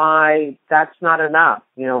why that's not enough,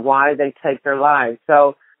 why they take their lives.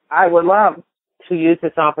 So I would love to use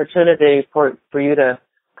this opportunity for you to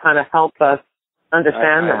kind of help us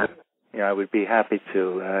understand that. I would be happy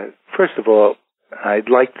to. First of all, I'd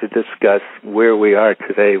like to discuss where we are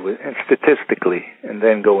today statistically and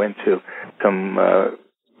then go into some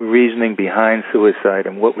reasoning behind suicide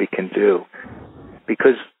and what we can do.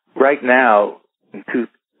 Because right now, the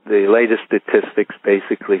latest statistics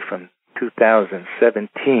basically from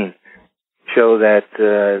 2017 show that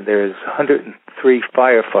there's 103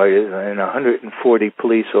 firefighters and 140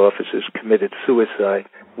 police officers committed suicide,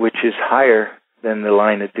 which is higher than the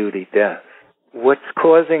line of duty death. What's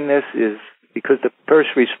causing this is because the first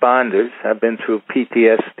responders have been through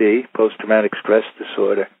PTSD, post-traumatic stress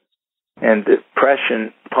disorder, and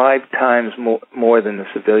depression 5 times more than the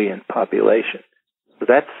civilian population. So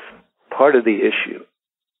that's part of the issue.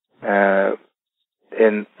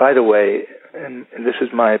 And by the way, and this is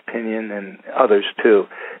my opinion and others too,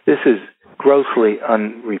 this is grossly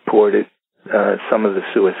unreported, some of the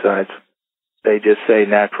suicides. They just say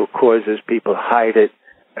natural causes. People hide it.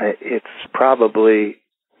 It's probably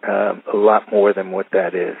a lot more than what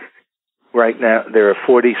that is. Right now, there are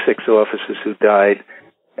 46 officers who died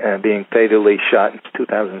being fatally shot in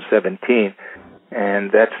 2017,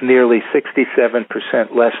 and that's nearly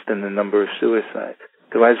 67% less than the number of suicides.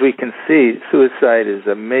 So as we can see, suicide is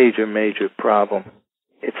a major, major problem.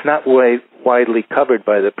 It's not widely covered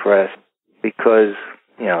by the press because,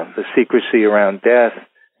 the secrecy around death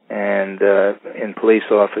and in police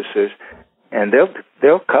officers, and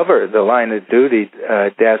they'll cover the line of duty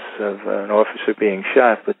deaths of an officer being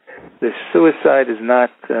shot, but the suicide is not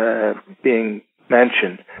being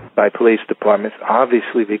mentioned by police departments,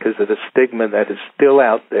 obviously because of the stigma that is still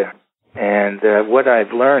out there. And what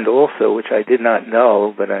I've learned also, which I did not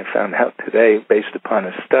know, but I found out today based upon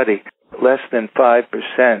a study, less than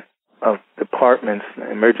 5% of departments,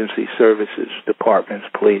 emergency services departments,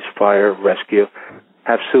 police, fire, rescue,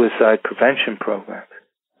 have suicide prevention programs.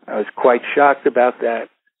 I was quite shocked about that.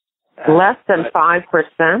 Less than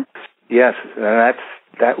 5%? Yes, and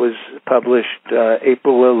that was published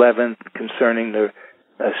April 11th concerning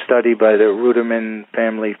a study by the Ruderman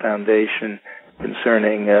Family Foundation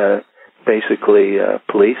concerning basically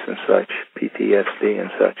police and such, PTSD and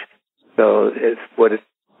such. So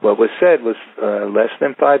what was said was less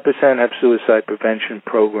than 5% have suicide prevention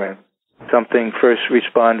programs, something first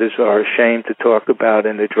responders are ashamed to talk about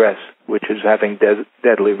and address, which is having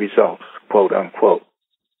deadly results, quote unquote.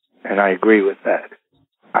 And I agree with that.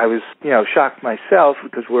 I was, shocked myself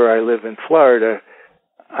because where I live in Florida,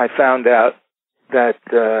 I found out that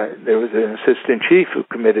there was an assistant chief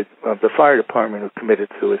of the fire department who committed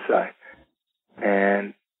suicide.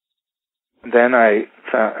 And then I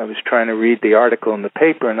was trying to read the article in the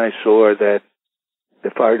paper, and I saw that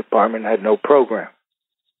the fire department had no program.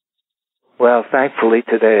 Well, thankfully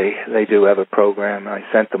today they do have a program. I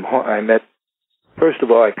sent them home. First of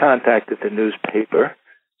all, I contacted the newspaper,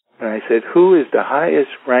 and I said, who is the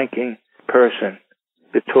highest ranking person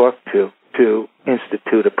to talk to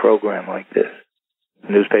institute a program like this?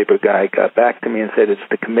 The newspaper guy got back to me and said, it's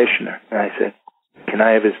the commissioner. And I said, can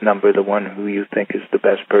I have his number, the one who you think is the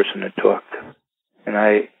best person to talk to? And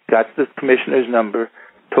I got the commissioner's number,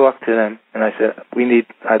 talked to them, and I said,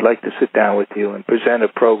 I'd like to sit down with you and present a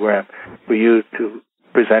program for you to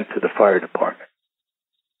present to the fire department.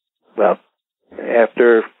 Well,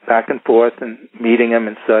 after back and forth and meeting him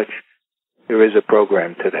and such, there is a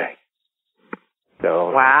program today.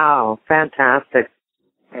 So, wow, fantastic.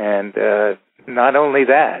 And not only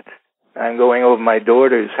that, I'm going over my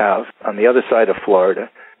daughter's house on the other side of Florida,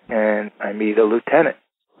 and I meet a lieutenant,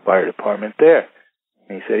 fire department there.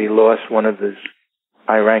 And he said he lost one of his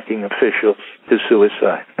high-ranking officials to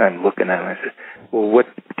suicide. I'm looking at him. I said, well,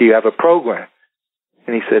 do you have a program?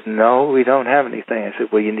 And he said, no, we don't have anything. I said,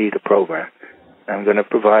 well, you need a program. I'm going to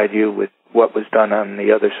provide you with what was done on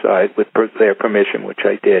the other side with their permission, which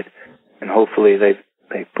I did. And hopefully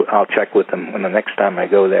I'll check with them when the next time I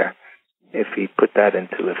go there, if he put that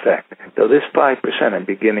into effect. So this 5%, I'm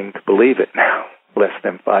beginning to believe it now. Less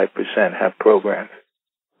than 5% have programs.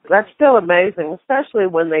 That's still amazing, especially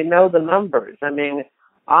when they know the numbers. I mean,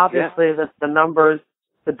 obviously the numbers,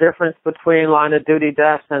 the difference between line of duty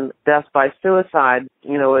deaths and deaths by suicide,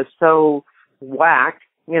 is so whack,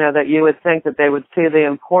 that you would think that they would see the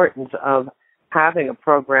importance of having a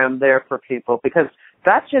program there for people, because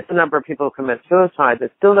that's just the number of people who commit suicide.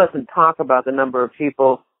 It still doesn't talk about the number of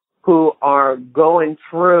people who are going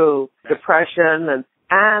through depression,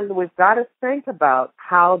 and we've got to think about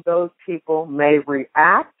how those people may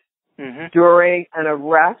react during an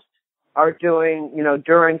arrest or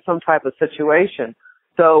during some type of situation.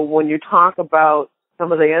 So when you talk about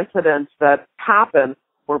some of the incidents that happen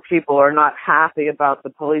where people are not happy about the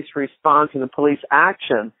police response and the police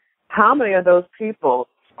action, how many of those people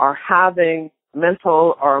are having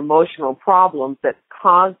mental or emotional problems that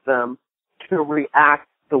cause them to react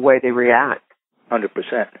the way they react? 100%.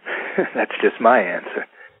 That's just my answer.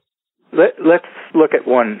 Let's look at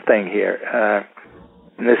one thing here.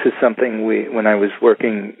 And this is something when I was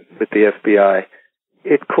working with the FBI,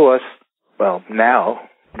 it cost,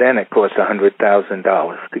 then it cost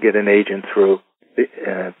 $100,000 to get an agent through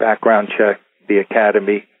the background check, the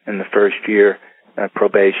academy, and the first year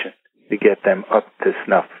probation to get them up to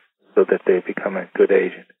snuff so that they become a good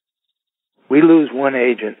agent. We lose one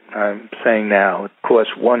agent, I'm saying now, it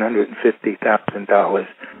costs $150,000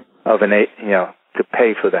 to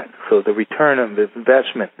pay for that. So the return of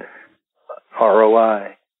investment,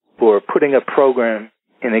 ROI, for putting a program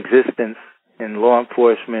in existence in law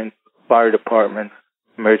enforcement, fire departments,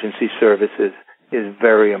 emergency services is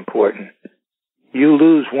very important. You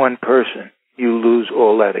lose one person, you lose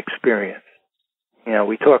all that experience.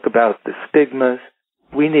 We talk about the stigmas.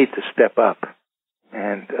 We need to step up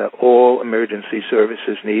And all emergency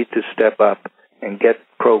services need to step up and get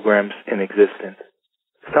programs in existence.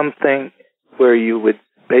 Something where you would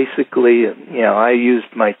basically, I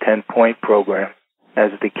used my 10-point program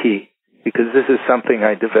as the key because this is something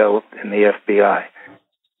I developed in the FBI.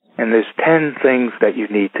 And there's 10 things that you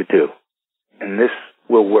need to do. And this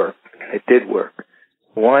will work. And it did work.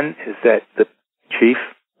 One is that the chief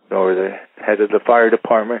or the head of the fire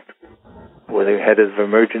department or the head of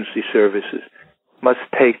emergency services must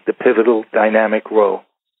take the pivotal dynamic role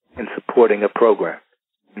in supporting a program.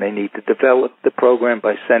 And they need to develop the program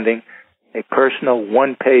by sending a personal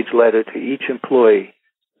one-page letter to each employee,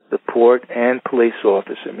 the port and police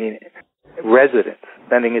officer, residents,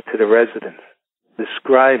 sending it to the residents,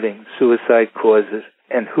 describing suicide causes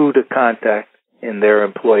and who to contact in their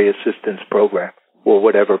employee assistance program or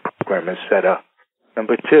whatever program is set up.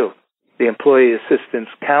 Number 2, the employee assistance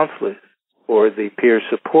counselors or the peer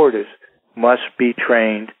supporters must be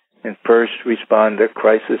trained in first responder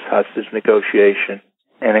crisis hostage negotiation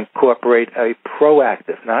and incorporate a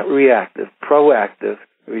proactive, not reactive, proactive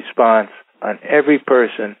response on every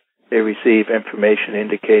person they receive information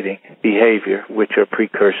indicating behavior which are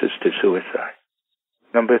precursors to suicide.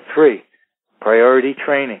 Number 3, priority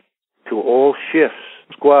training to all shifts,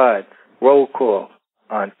 squads, roll calls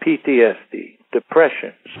on PTSD,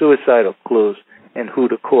 depression, suicidal clues, and who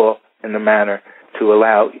to call in the manner to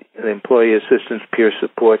allow the employee assistance peer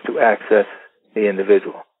support to access the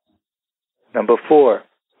individual. Number 4,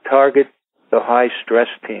 target the high-stress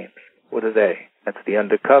teams. What are they? That's the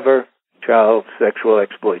undercover, child sexual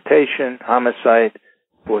exploitation, homicide,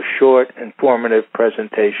 or short, informative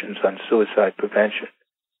presentations on suicide prevention.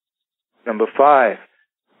 Number 5,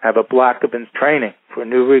 have a block of training for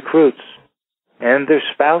new recruits and their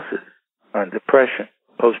spouses on depression,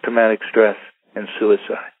 post-traumatic stress, and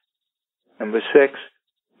suicide. Number 6,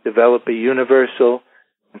 develop a universal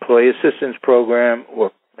employee assistance program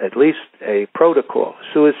or at least a protocol,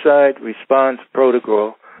 suicide response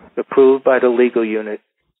protocol approved by the legal unit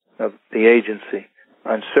of the agency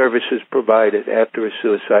on services provided after a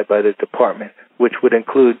suicide by the department, which would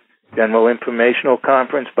include general informational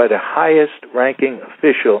conference by the highest ranking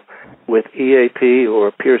official with EAP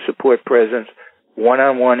or peer support presence,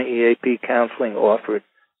 one-on-one EAP counseling offered,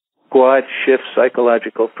 squad shift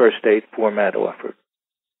psychological first aid format offered.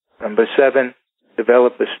 Number 7,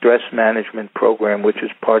 develop a stress management program, which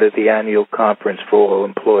is part of the annual conference for all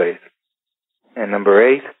employees. And number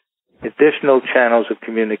 8, additional channels of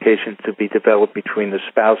communication to be developed between the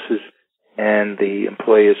spouses and the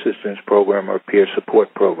employee assistance program or peer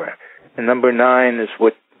support program. And number 9 is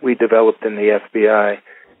what we developed in the FBI,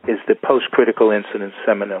 is the post-critical incident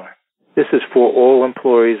seminar. This is for all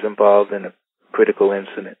employees involved in a critical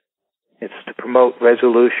incident. It's to promote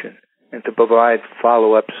resolution and to provide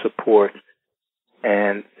follow-up support.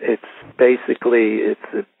 And it's basically,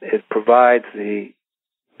 it provides the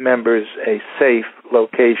members a safe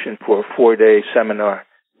location for a 4-day seminar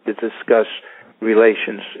to discuss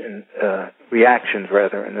reactions in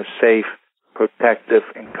a safe, protective,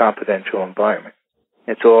 and confidential environment.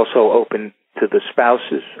 It's also open to the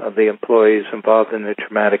spouses of the employees involved in the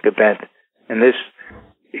traumatic event. And this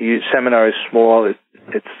seminar is small.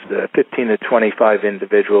 It's 15 to 25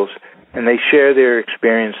 individuals, and they share their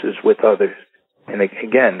experiences with others. And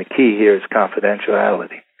again, the key here is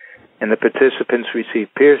confidentiality. And the participants receive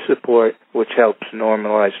peer support, which helps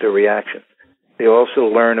normalize their reactions. They also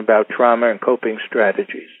learn about trauma and coping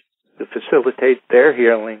strategies to facilitate their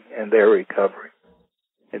healing and their recovery.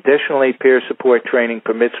 Additionally, peer support training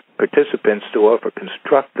permits participants to offer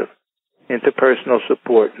constructive interpersonal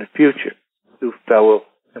support in the future to fellow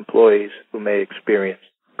employees who may experience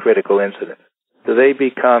critical incidents. So they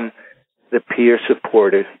become the peer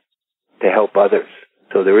supporters to help others.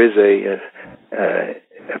 So there is a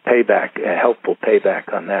payback, a helpful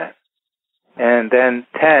payback on that. And then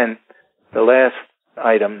 10, the last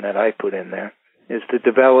item that I put in there, is to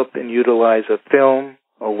develop and utilize a film,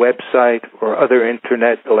 a website, or other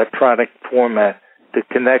internet electronic format to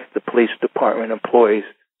connect the police department employees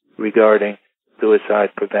regarding suicide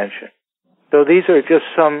prevention. So these are just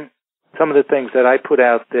some of the things that I put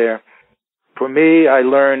out there. For me, I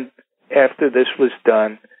learned after this was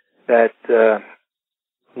done that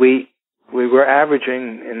we were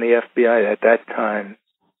averaging in the FBI at that time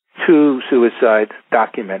 2 suicides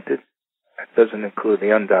documented. That doesn't include the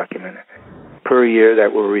undocumented, per year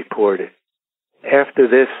that were reported. After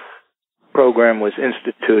this program was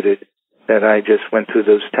instituted, that I just went through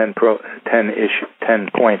those 10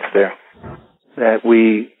 points there, that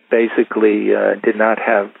we basically did not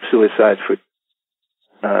have suicides for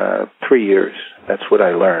 3 years. That's what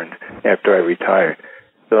I learned after I retired.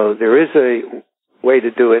 So there is way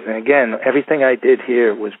to do it. And again, everything I did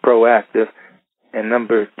here was proactive. And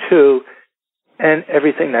number two, and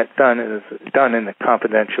everything that's done is done in a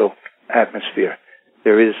confidential atmosphere.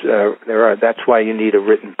 That's why you need a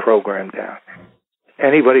written program down.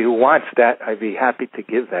 Anybody who wants that, I'd be happy to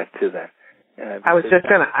give that to them. I was just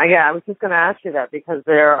gonna ask you that, because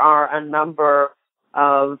there are a number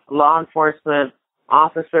of law enforcement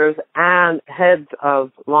officers and heads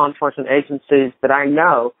of law enforcement agencies that I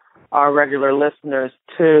know are regular listeners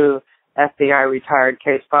to FBI Retired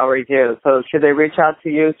Case File Review. So should they reach out to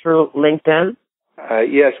you through LinkedIn?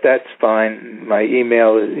 Yes, that's fine. My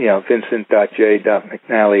email is,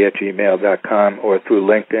 vincent.j.mcnally@gmail.com, or through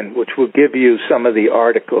LinkedIn, which will give you some of the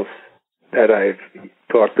articles that I've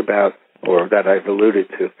talked about or that I've alluded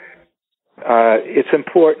to. It's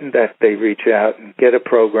important that they reach out and get a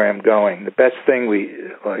program going. The best thing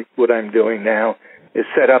like what I'm doing now, is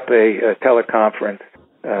set up a teleconference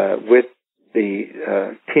with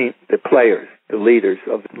the team, the players, the leaders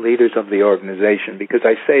of the organization, because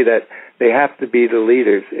I say that they have to be the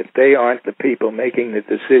leaders. If they aren't the people making the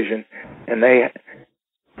decision, and the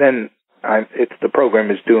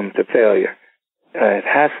program is doomed to failure. It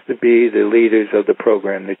has to be the leaders of the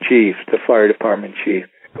program, the chief, the fire department chief,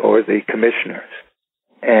 or the commissioners.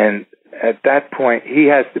 And at that point, he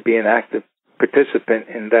has to be an active participant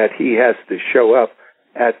in that he has to show up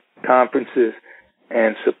at conferences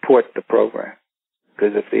and support the program.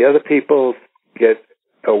 Because if the other people get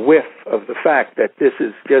a whiff of the fact that this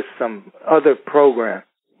is just some other program,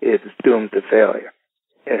 it's doomed to failure.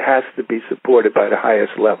 It has to be supported by the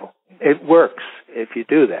highest level. It works if you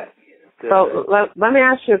do that. So let me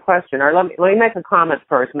ask you a question, or let me make a comment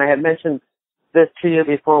first. And I had mentioned this to you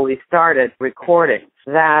before we started recording,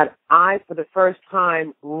 that I, for the first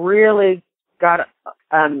time, really got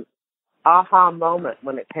an aha moment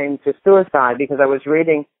when it came to suicide, because I was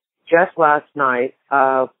reading just last night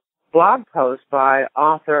a blog post by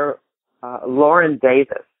author Lauren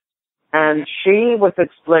Davis. And she was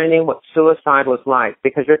explaining what suicide was like,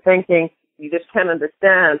 because you're thinking, you just can't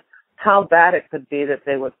understand how bad it could be that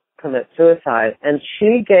they would commit suicide. And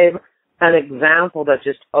she gave an example that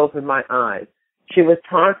just opened my eyes. She was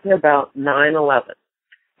talking about 9/11,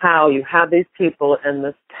 how you have these people in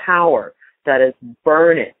this tower that is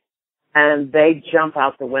burning, and they jump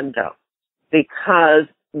out the window because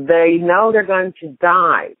they know they're going to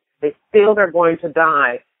die. They feel they're going to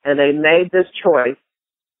die, and they made this choice.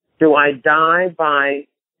 Do I die by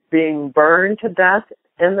being burned to death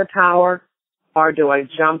in the tower, or do I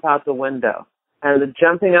jump out the window? And the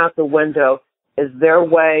jumping out the window is their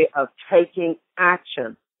way of taking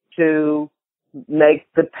action to make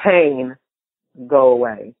the pain go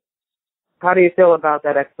away. How do you feel about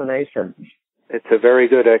that explanation? It's a very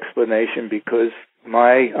good explanation, because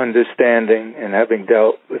my understanding, and having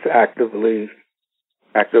dealt with active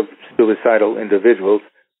suicidal individuals,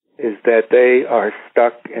 is that they are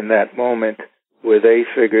stuck in that moment where they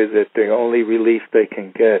figure that the only relief they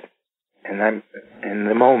can get in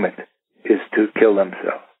the moment is to kill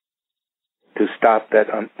themselves, to stop that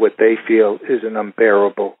what they feel is an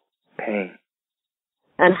unbearable pain.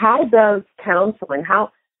 And how does counseling,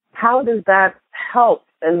 how does that help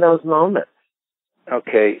in those moments?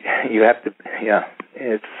 Okay, you have to,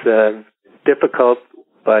 it's difficult,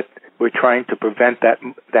 but we're trying to prevent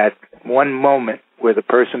that one moment where the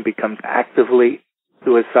person becomes actively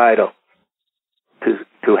suicidal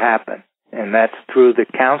to happen. And that's through the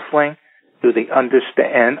counseling, through the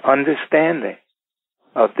understanding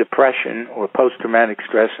of depression or post-traumatic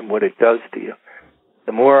stress and what it does to you.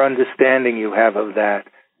 The more understanding you have of that,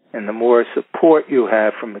 and the more support you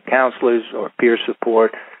have from the counselors or peer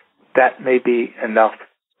support, that may be enough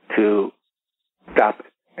to stop it.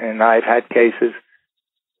 And I've had cases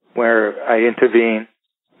where I intervene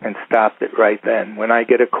and stopped it right then. When I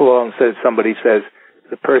get a call and somebody says,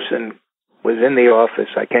 the person was in the office,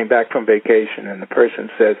 I came back from vacation, and the person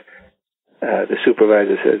says, the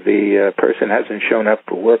supervisor says, the person hasn't shown up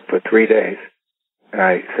for work for 3 days. And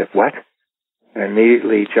I said, what? And I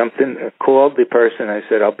immediately jumped in, called the person. I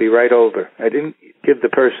said, I'll be right over. I didn't give the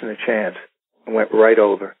person a chance. I went right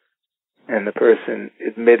over. And the person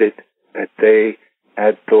admitted that they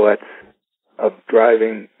had thoughts of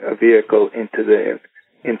driving a vehicle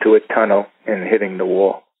into a tunnel and hitting the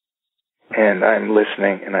wall. And I'm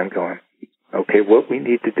listening, and I'm going, okay, what we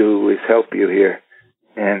need to do is help you here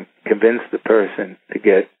and convince the person to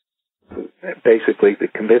to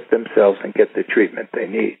commit themselves and get the treatment they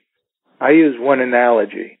need. I use one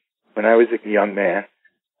analogy. When I was a young man,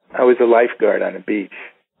 I was a lifeguard on a beach.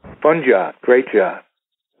 Fun job, great job.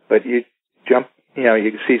 But you jump,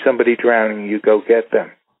 you see somebody drowning, you go get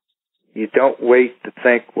them. You don't wait to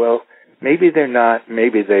think, well, Maybe they're not,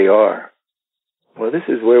 maybe they are. Well, this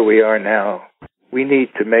is where we are now. We need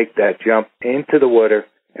to make that jump into the water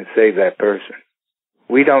and save that person.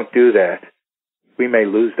 We don't do that. We may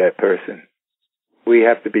lose that person. We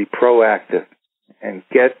have to be proactive and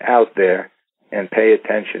get out there and pay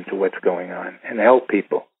attention to what's going on and help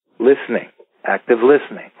people. Listening, active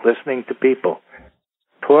listening to people.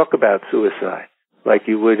 Talk about suicide like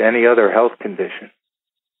you would any other health condition.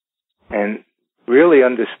 And really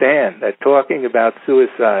understand that talking about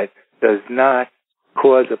suicide does not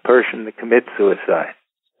cause a person to commit suicide.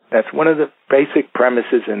 That's one of the basic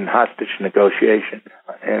premises in hostage negotiation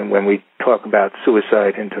and when we talk about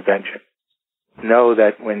suicide intervention. Know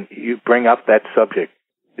that when you bring up that subject,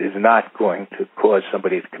 it is not going to cause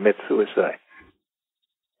somebody to commit suicide.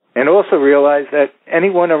 And also realize that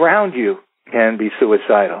anyone around you can be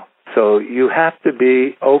suicidal. So you have to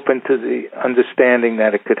be open to the understanding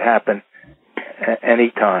that it could happen at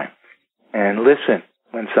any time. And listen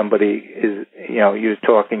when somebody is, you're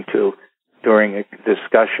talking to during a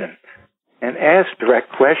discussion. And ask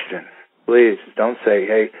direct questions. Please don't say,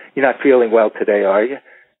 hey, you're not feeling well today, are you?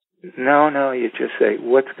 No, you just say,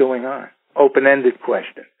 what's going on? Open-ended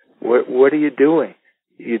question. What are you doing?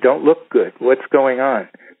 You don't look good. What's going on?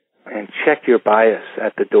 And check your bias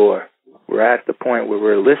at the door. We're at the point where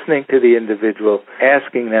we're listening to the individual,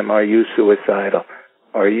 asking them, are you suicidal?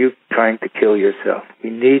 Are you trying to kill yourself?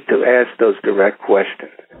 We need to ask those direct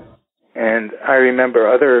questions. And I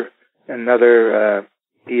remember another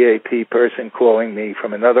EAP person calling me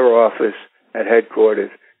from another office at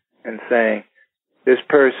headquarters and saying, this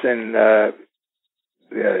person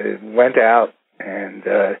went out and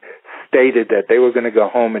stated that they were going to go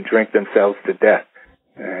home and drink themselves to death.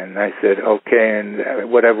 And I said, okay,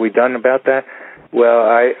 and what have we done about that? Well,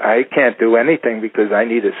 I can't do anything because I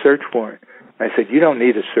need a search warrant. I said, you don't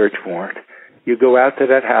need a search warrant. You go out to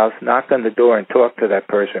that house, knock on the door, and talk to that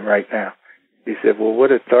person right now. He said, well,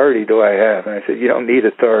 what authority do I have? And I said, you don't need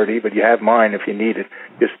authority, but you have mine if you need it.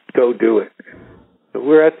 Just go do it. But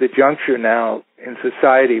we're at the juncture now in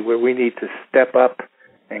society where we need to step up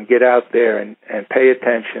and get out there and pay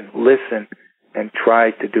attention, listen, and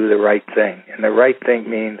try to do the right thing. And the right thing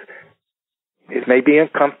means it may be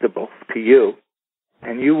uncomfortable to you,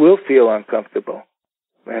 and you will feel uncomfortable,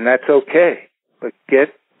 and that's okay. But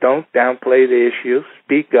don't downplay the issue,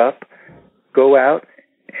 speak up, go out,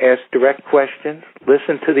 ask direct questions,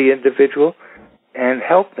 listen to the individual, and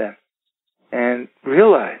help them. And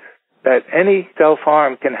realize that any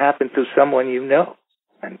self-harm can happen to someone you know.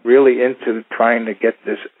 And really into trying to get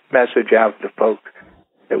this message out to folks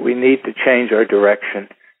that we need to change our direction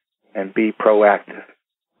and be proactive.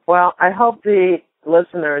 Well, I hope the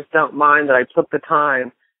listeners don't mind that I took the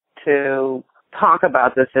time to talk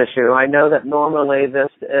about this issue. I know that normally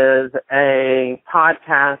this is a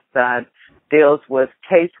podcast that deals with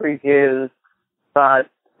case reviews, but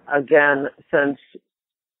again, since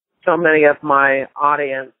so many of my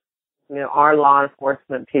audience, are law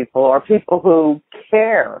enforcement people or people who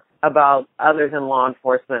care about others in law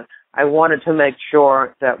enforcement, I wanted to make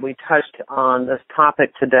sure that we touched on this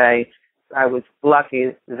topic today. I was lucky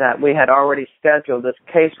that we had already scheduled this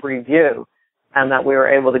case review and that we were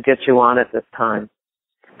able to get you on at this time.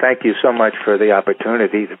 Thank you so much for the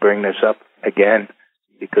opportunity to bring this up again,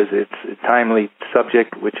 because it's a timely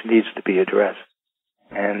subject which needs to be addressed.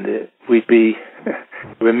 And we'd be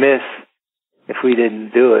remiss if we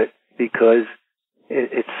didn't do it, because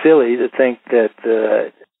it's silly to think that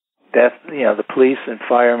the police and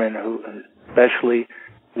firemen who especially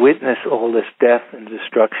witness all this death and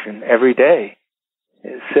destruction every day,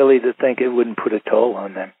 it's silly to think it wouldn't put a toll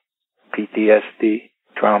on them. PTSD,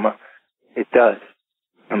 trauma, it does.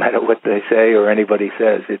 No matter what they say or anybody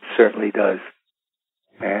says, it certainly does.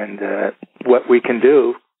 And what we can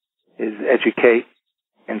do is educate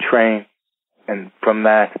and train, and from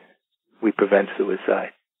that, we prevent suicide.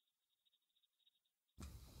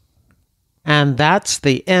 And that's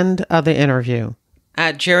the end of the interview.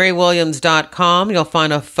 At JerriWilliams.com, you'll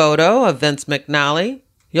find a photo of Vince McNally.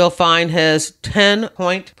 You'll find his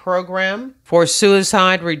 10-point program for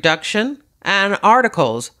suicide reduction and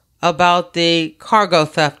articles about the cargo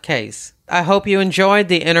theft case. I hope you enjoyed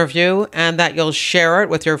the interview and that you'll share it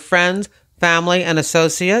with your friends, family, and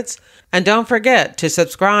associates. And don't forget to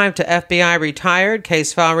subscribe to FBI Retired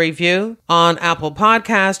Case File Review on Apple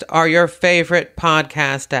Podcast or your favorite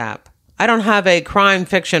podcast app. I don't have a crime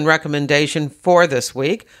fiction recommendation for this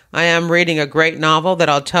week. I am reading a great novel that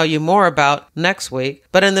I'll tell you more about next week.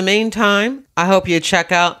 But in the meantime, I hope you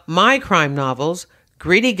check out my crime novels,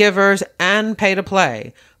 Greedy Givers and Pay to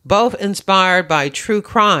Play, both inspired by true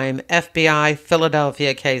crime FBI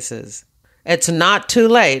Philadelphia cases. It's not too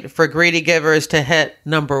late for greedy givers to hit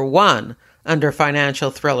number 1 under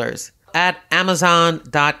financial thrillers at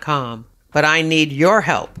Amazon.com. But I need your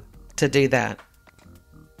help to do that.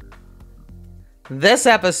 This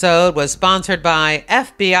episode was sponsored by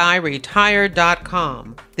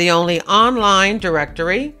FBIRetired.com, the only online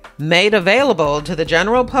directory made available to the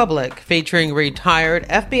general public featuring retired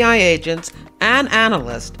FBI agents and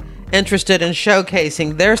analysts interested in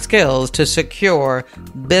showcasing their skills to secure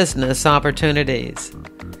business opportunities.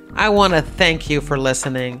 I want to thank you for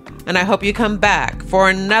listening, and I hope you come back for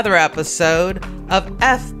another episode of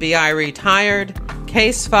FBI Retired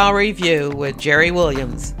Case File Review with Jerri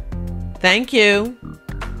Williams. Thank you.